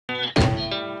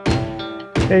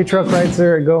Hey, Truck Rights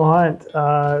at goHUNT.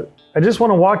 I just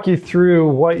want to walk you through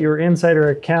what your insider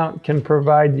account can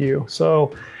provide you.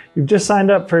 So you've just signed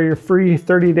up for your free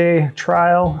 30-day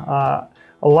trial.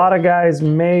 A lot of guys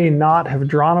may not have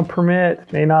drawn a permit,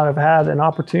 may not have had an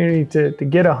opportunity to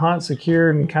get a hunt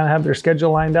secured and kind of have their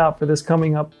schedule lined out for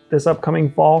this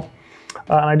upcoming fall.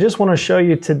 And I just want to show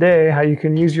you today how you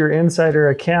can use your insider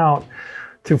account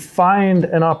to find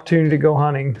an opportunity to go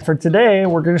hunting. For today,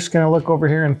 we're just gonna look over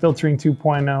here in Filtering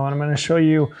 2.0, and I'm gonna show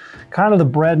you kind of the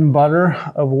bread and butter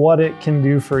of what it can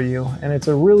do for you. And it's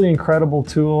a really incredible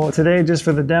tool. Today, just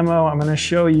for the demo, I'm gonna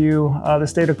show you the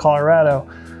state of Colorado.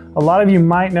 A lot of you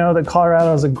might know that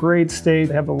Colorado is a great state.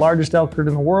 They have the largest elk herd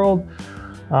in the world.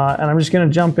 And I'm just gonna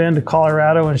jump into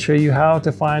Colorado and show you how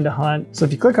to find a hunt. So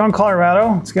if you click on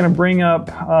Colorado, it's gonna bring up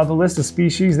the list of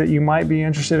species that you might be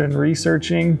interested in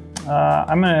researching.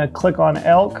 I'm gonna click on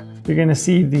elk. You're gonna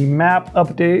see the map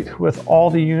update with all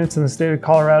the units in the state of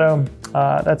Colorado.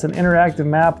 That's an interactive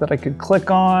map that I could click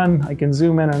on. I can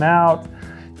zoom in and out.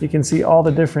 You can see all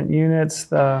the different units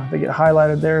that get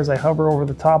highlighted there as I hover over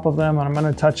the top of them, and I'm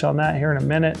gonna touch on that here in a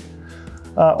minute.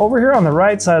 Over here on the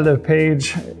right side of the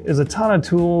page is a ton of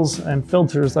tools and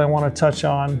filters that I want to touch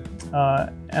on,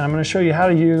 and I'm going to show you how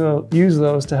to use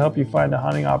those to help you find a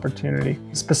hunting opportunity.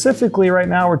 Specifically right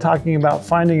now we're talking about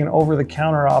finding an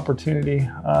over-the-counter opportunity,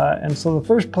 and so the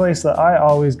first place that I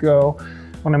always go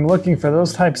when I'm looking for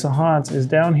those types of hunts is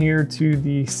down here to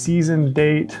the season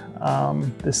date,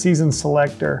 the season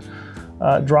selector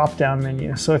drop-down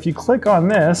menu. So if you click on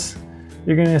this,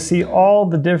 you're going to see all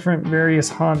the different various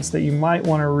hunts that you might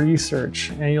want to research.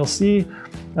 And you'll see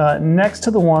next to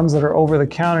the ones that are over the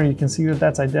counter, you can see that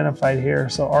that's identified here.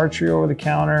 So archery over the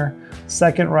counter,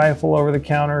 second rifle over the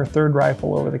counter, third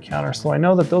rifle over the counter. So I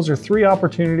know that those are three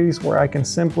opportunities where I can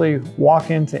simply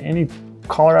walk into any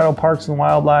Colorado Parks and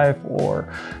Wildlife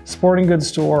or sporting goods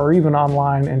store or even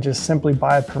online and just simply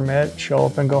buy a permit, show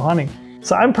up and go hunting.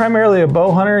 So I'm primarily a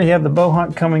bow hunter. You have the bow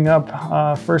hunt coming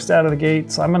up first out of the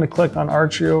gate. So I'm gonna click on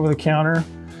archery over the counter.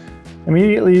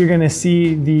 Immediately you're gonna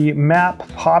see the map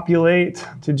populate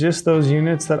to just those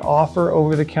units that offer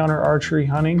over the counter archery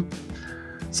hunting.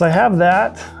 So I have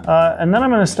that, and then I'm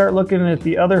gonna start looking at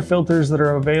the other filters that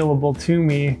are available to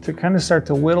me to kind of start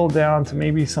to whittle down to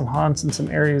maybe some hunts in some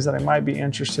areas that I might be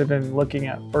interested in looking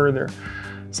at further.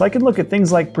 So I can look at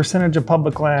things like percentage of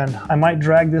public land. I might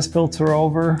drag this filter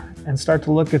over and start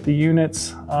to look at the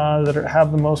units that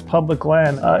have the most public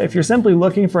land. If you're simply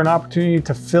looking for an opportunity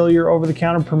to fill your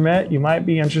over-the-counter permit, you might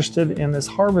be interested in this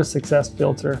harvest success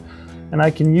filter. And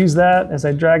I can use that as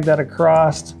I drag that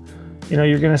across. You know,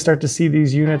 you're gonna start to see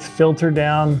these units filter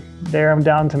down. There I'm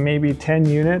down to maybe 10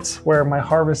 units where my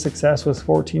harvest success was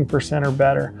 14% or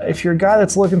better. If you're a guy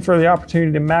that's looking for the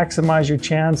opportunity to maximize your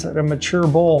chance at a mature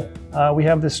bull, we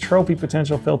have this trophy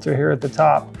potential filter here at the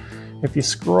top. If you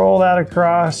scroll that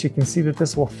across, you can see that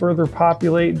this will further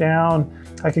populate down.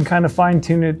 I can kind of fine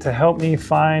tune it to help me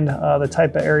find the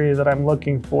type of area that I'm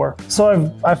looking for.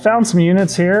 So I've found some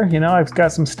units here. You know, I've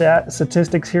got some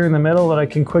statistics here in the middle that I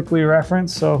can quickly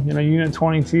reference. So, you know, unit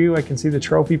 22, I can see the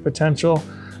trophy potential.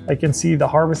 I can see the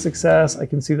harvest success. I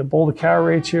can see the bull to cow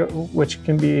ratio, which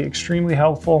can be extremely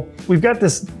helpful. We've got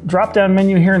this drop-down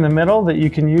menu here in the middle that you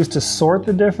can use to sort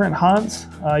the different hunts.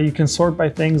 You can sort by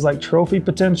things like trophy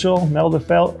potential, male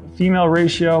to female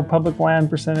ratio, public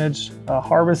land percentage,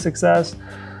 harvest success.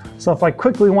 So if I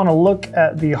quickly want to look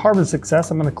at the harvest success,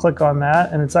 I'm going to click on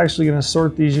that, and it's actually going to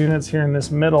sort these units here in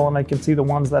this middle, and I can see the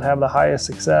ones that have the highest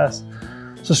success.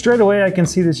 So straight away I can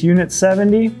see this unit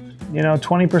 70. You know,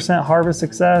 20% harvest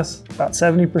success, about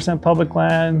 70% public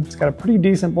land. It's got a pretty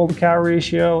decent bull to cow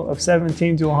ratio of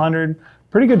 17 to 100.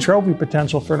 Pretty good trophy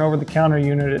potential for an over-the-counter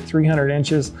unit at 300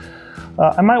 inches.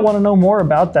 I might want to know more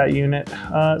about that unit.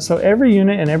 So every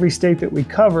unit in every state that we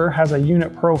cover has a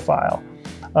unit profile.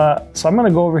 So I'm going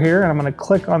to go over here and I'm going to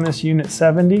click on this unit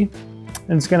 70,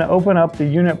 and it's going to open up the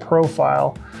unit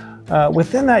profile.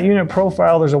 Within that unit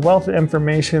profile, there's a wealth of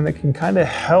information that can kind of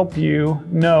help you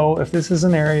know if this is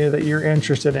an area that you're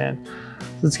interested in.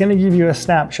 So it's going to give you a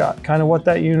snapshot, kind of what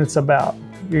that unit's about.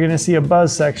 You're going to see a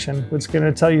buzz section, which is going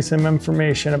to tell you some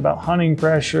information about hunting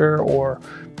pressure or,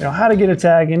 you know, how to get a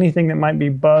tag, anything that might be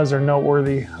buzz or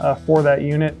noteworthy for that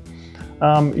unit.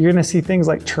 You're going to see things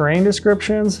like terrain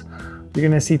descriptions. You're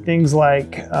going to see things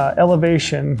like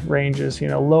elevation ranges, you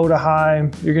know, low to high.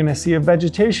 You're going to see a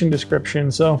vegetation description.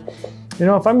 So, you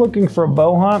know, if I'm looking for a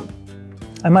bow hunt,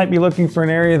 I might be looking for an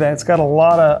area that's got a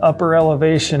lot of upper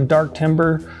elevation, dark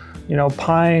timber, you know,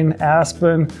 pine,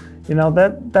 aspen, you know,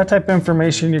 that type of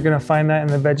information. You're going to find that in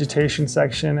the vegetation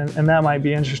section, and that might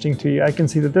be interesting to you. I can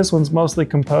see that this one's mostly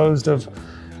composed of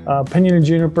pinyon and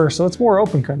juniper, so it's more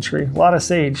open country. A lot of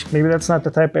sage. Maybe that's not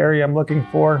the type of area I'm looking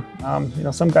for. You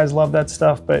know, some guys love that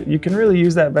stuff, but you can really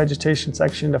use that vegetation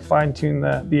section to fine tune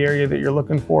the area that you're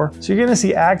looking for. So you're gonna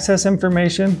see access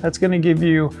information. That's gonna give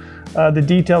you the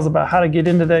details about how to get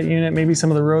into that unit, maybe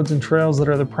some of the roads and trails that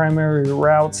are the primary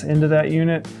routes into that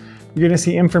unit. You're gonna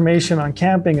see information on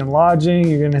camping and lodging.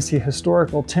 You're gonna see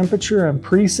historical temperature and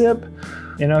precip.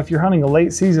 You know, if you're hunting a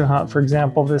late season hunt, for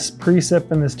example, this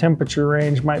precip and this temperature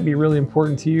range might be really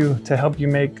important to you to help you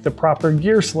make the proper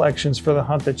gear selections for the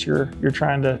hunt that you're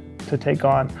trying to take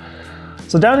on.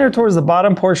 So down here towards the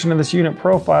bottom portion of this unit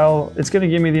profile, it's gonna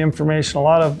give me the information, a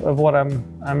lot of what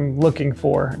I'm looking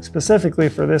for, specifically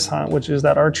for this hunt, which is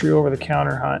that archery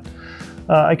over-the-counter hunt.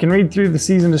 I can read through the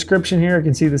season description here. I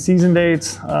can see the season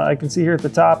dates. I can see here at the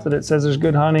top that it says there's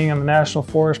good hunting on the national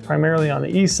forest, primarily on the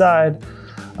east side.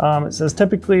 It says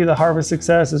typically the harvest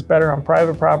success is better on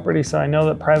private property, so I know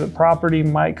that private property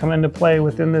might come into play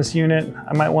within this unit.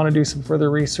 I might want to do some further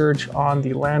research on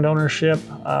the land ownership,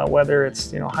 whether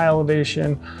it's, you know, high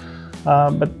elevation.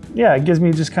 But yeah, it gives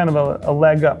me just kind of a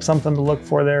leg up, something to look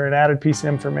for there, an added piece of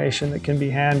information that can be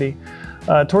handy.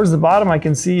 Towards the bottom, I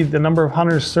can see the number of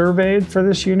hunters surveyed for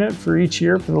this unit for each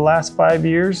year for the last 5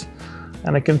 years.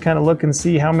 And I can kind of look and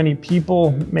see how many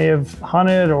people may have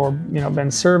hunted or, you know, been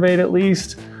surveyed at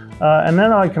least. And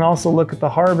then I can also look at the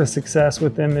harvest success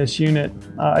within this unit.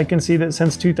 I can see that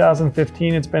since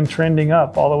 2015, it's been trending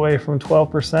up all the way from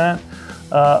 12%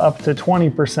 up to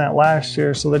 20% last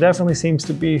year. So there definitely seems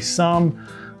to be some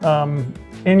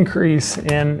increase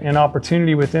in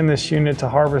opportunity within this unit to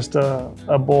harvest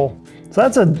a bull. So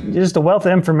that's just a wealth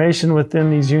of information within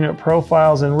these unit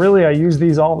profiles, and really I use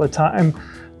these all the time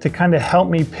to kind of help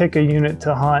me pick a unit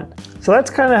to hunt. So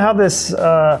that's kind of how this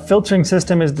filtering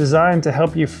system is designed to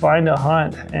help you find a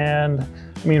hunt. And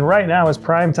I mean, right now is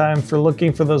prime time for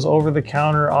looking for those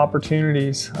over-the-counter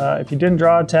opportunities. If you didn't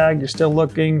draw a tag, you're still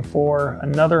looking for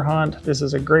another hunt, this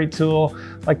is a great tool.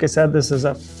 Like I said, this is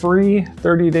a free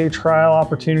 30-day trial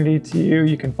opportunity to you.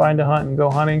 You can find a hunt and go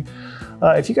hunting.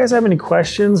 If you guys have any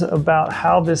questions about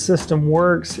how this system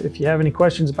works, if you have any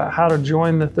questions about how to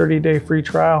join the 30-day free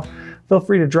trial, feel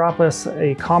free to drop us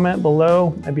a comment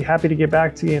below. I'd be happy to get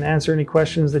back to you and answer any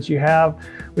questions that you have.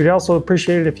 We'd also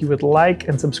appreciate it if you would like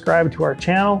and subscribe to our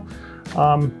channel.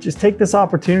 Just take this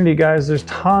opportunity, guys. There's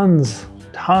tons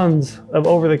of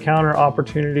over-the-counter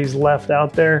opportunities left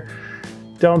out there.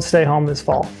 Don't stay home this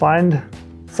fall.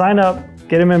 Sign up,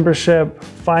 get a membership,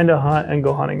 find a hunt, and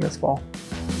go hunting this fall.